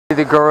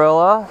The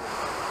gorilla.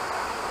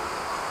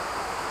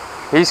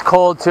 He's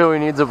cold too, he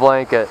needs a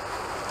blanket.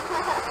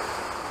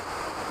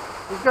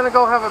 He's gonna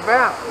go have a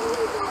bath.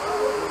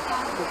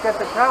 He's got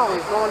the towel,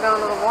 he's going down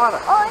to the water.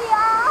 Oh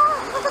yeah!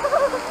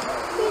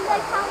 He's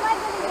like, how am I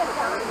gonna get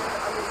down?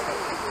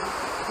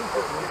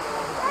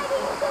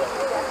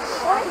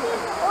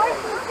 Or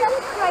he's just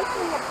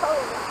striking the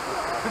pose.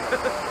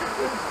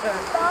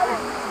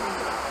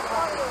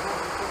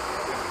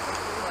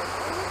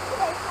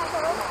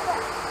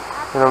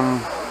 And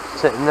I'm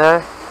sitting there.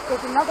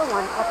 There's another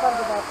one up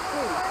under that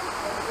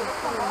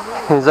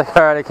tree. He's like,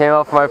 alright, I came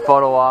off my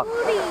photo op.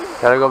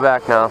 Gotta go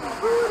back now. I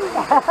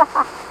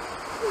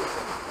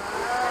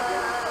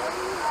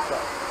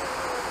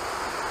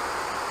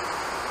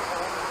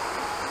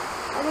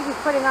think he's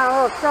putting on a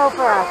little show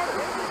for us.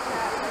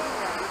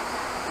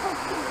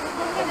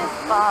 Look at his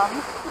bum.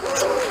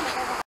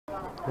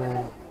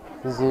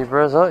 The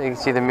zebras, oh, you can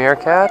see the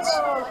meerkats.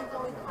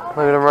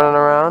 Look at them running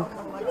around.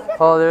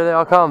 Oh, there they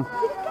all come.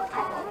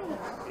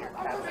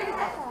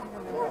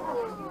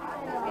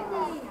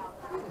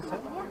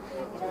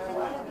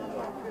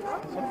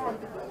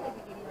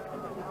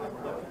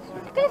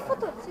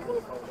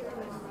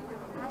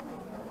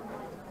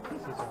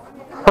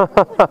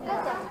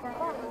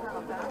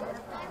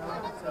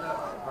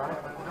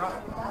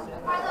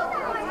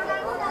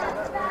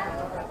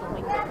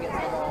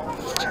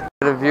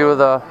 Get a view of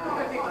the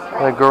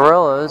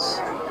gorillas.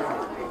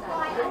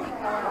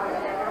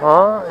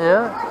 Oh,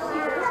 yeah.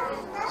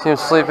 See them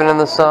sleeping in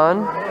the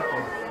sun.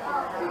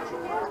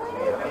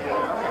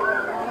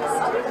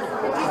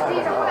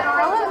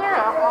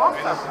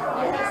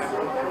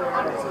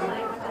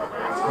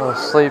 Oh,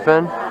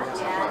 sleeping.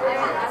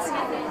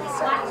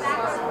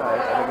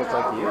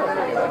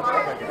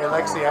 Hey,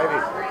 Lexi, Ivy,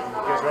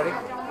 you guys ready?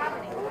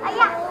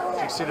 Yeah.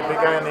 Did you see the big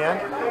guy on the end?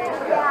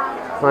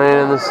 Laying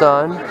in the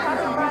sun.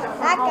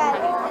 That guy.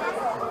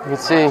 You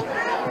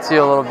can see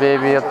a little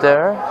baby up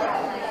there.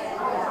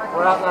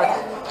 We're out, Lex.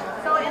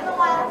 So in the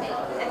wild,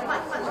 it's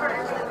much shorter.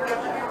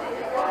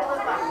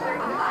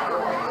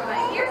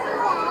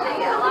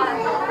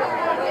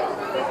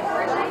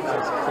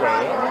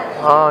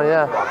 Oh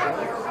yeah.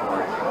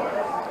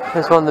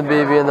 This one, the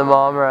baby and the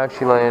mom are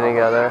actually laying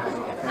together.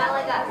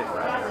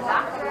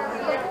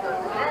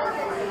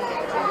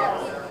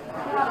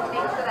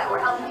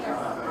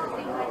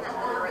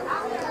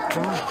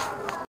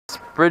 This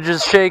bridge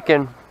is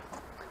shaking.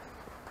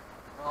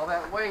 All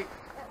that weight.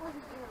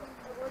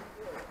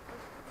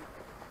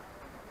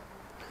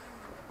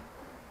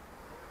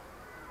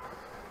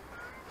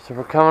 So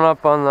we're coming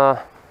up on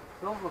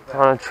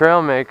a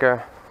trail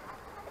maker.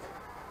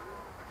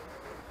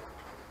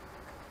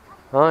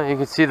 Oh, you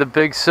can see the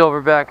big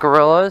silverback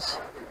gorillas.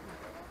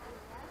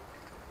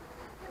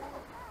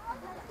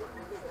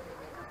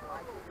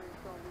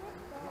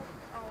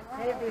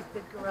 They have these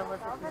big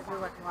gorillas that you do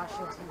like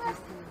Washington, D.C.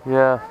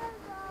 Yeah.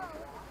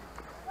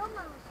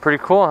 Pretty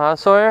cool, huh,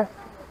 Sawyer?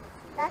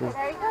 There he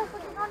goes,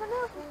 looking on the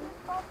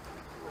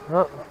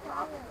move.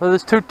 Oh,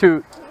 there's Toot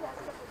Toot.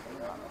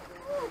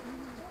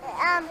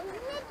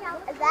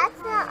 That's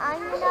not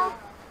on, you know?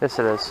 Yes,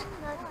 it is. No, it's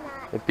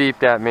not. It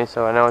beeped at me,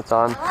 so I know it's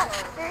on.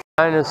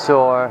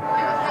 Dinosaur.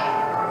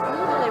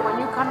 Usually when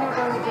you come here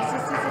during the busy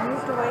season, you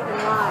have to wait in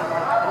line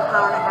like an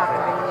hour and a half to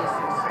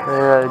get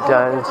There you got a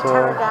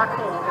dinosaur.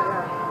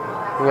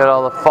 You got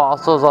all the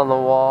fossils on the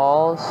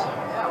walls.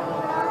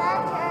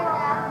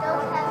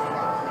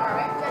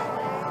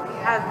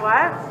 Has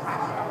what?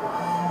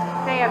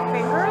 They have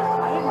fingers?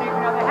 I didn't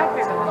even know they had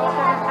fingers. I thought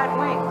they just had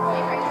wings.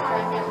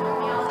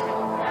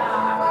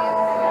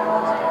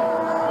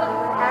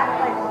 Had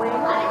like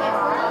wings?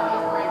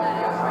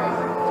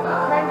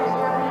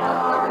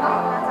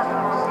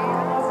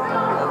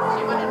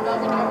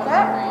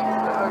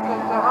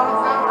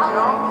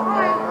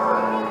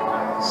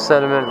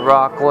 Sediment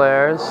rock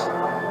layers.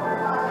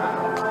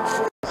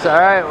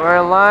 Alright, we're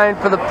in line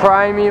for the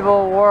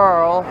Primeval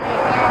Whirl.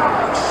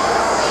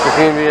 It's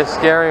going to be a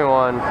scary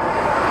one.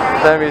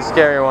 It's going to be a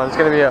scary one. It's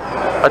going to be a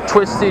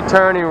twisty,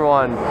 turning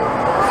one.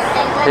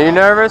 Are you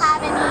nervous?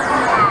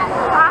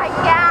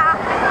 Yeah.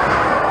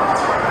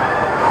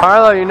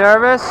 Harlow, you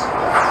nervous?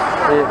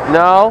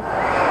 No?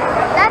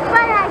 That's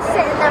why I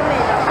sit in the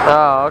middle.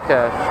 Oh,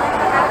 okay.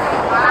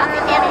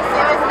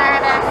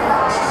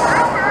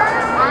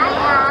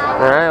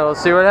 Alright, we'll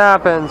see what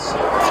happens.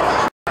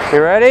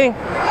 You ready?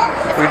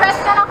 Is Chris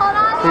gonna hold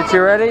on?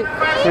 You ready?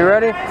 You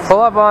ready? Pull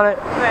up on it.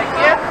 Ready?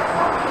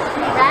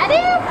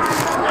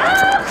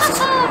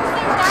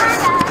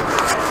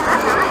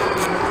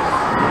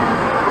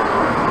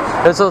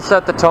 This will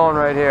set the tone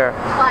right here.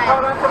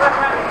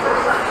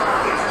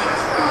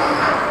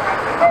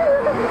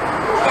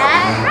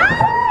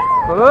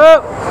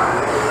 Whoop!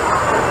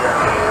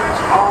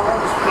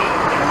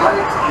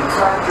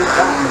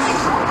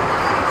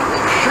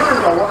 Sure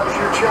to watch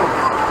your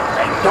children.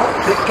 And don't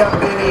pick up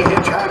any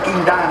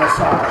hitchhiking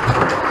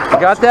dinosaurs. You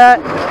got that?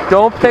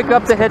 Don't pick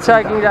up the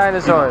hitchhiking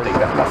dinosaurs.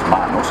 Las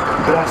manos,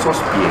 brazos,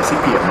 pies y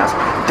piernas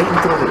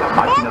dentro de la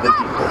máquina del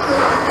tiempo.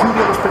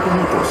 Cuide a los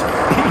pequeñitos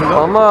y no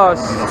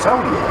Almost. un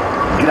dinosaurio.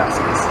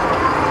 Gracias.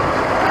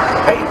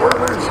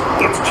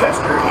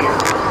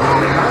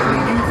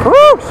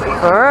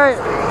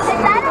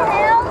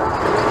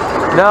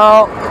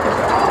 No.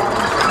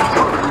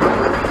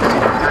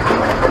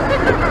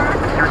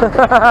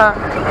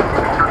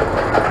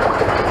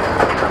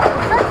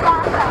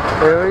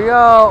 Here we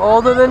go.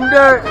 Older than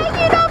dirt. Take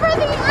it over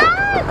the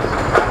edge!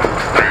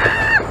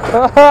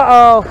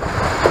 Uh-oh.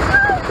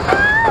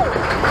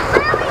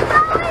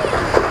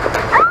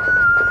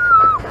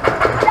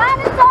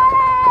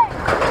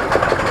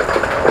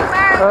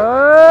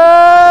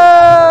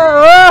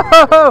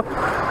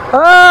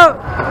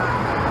 Oh!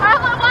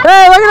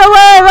 Hey, look at the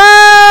wave!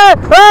 Hey!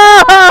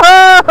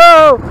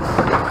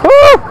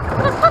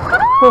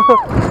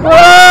 Oh!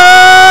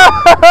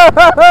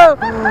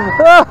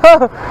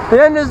 The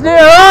end is near!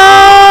 Oh!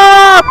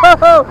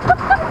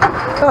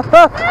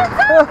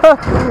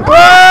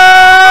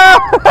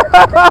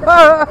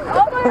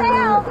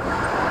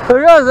 There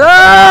it goes!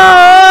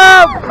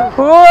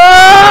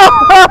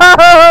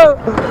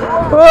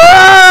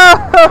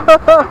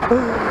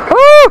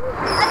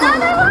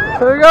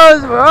 There it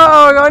goes!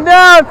 Oh, we're going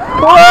down!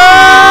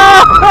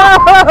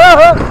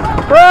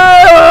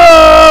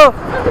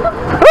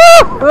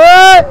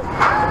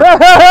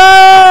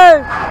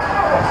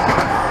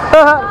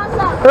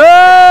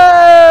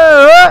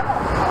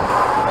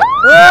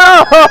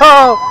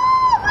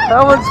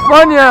 That one's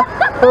fun, yeah.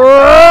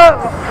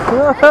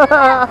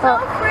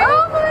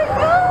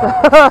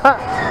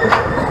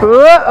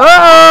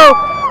 Uh-oh!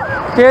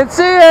 Can't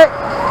see it.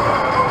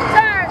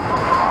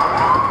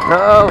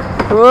 Uh-oh.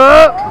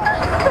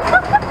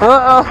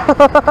 Uh-oh.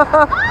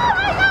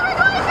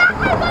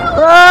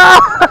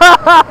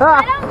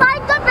 I don't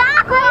like the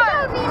back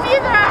one! Me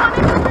neither, I want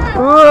to do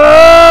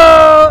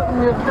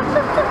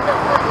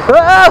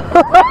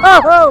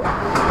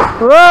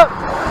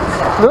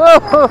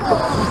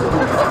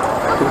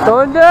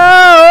Going down!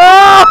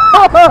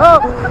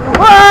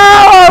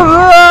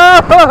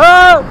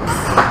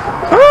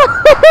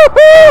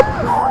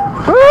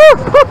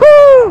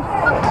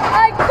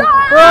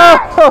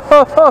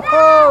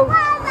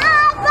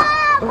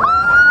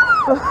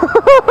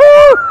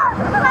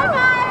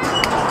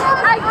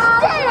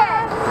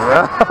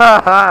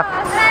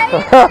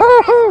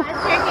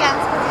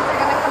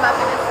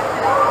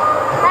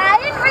 I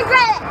didn't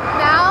regret it.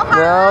 No?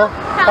 No?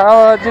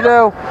 What'd you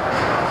do?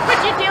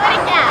 Would you do it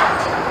again?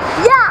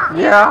 Yeah.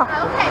 Yeah.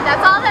 Okay,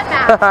 that's all that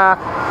matters.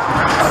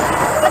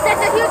 But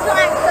there's a huge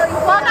line, so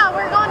well, no,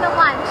 we're going to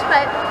lunch.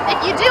 But if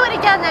you do it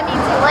again, that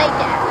means you like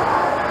it.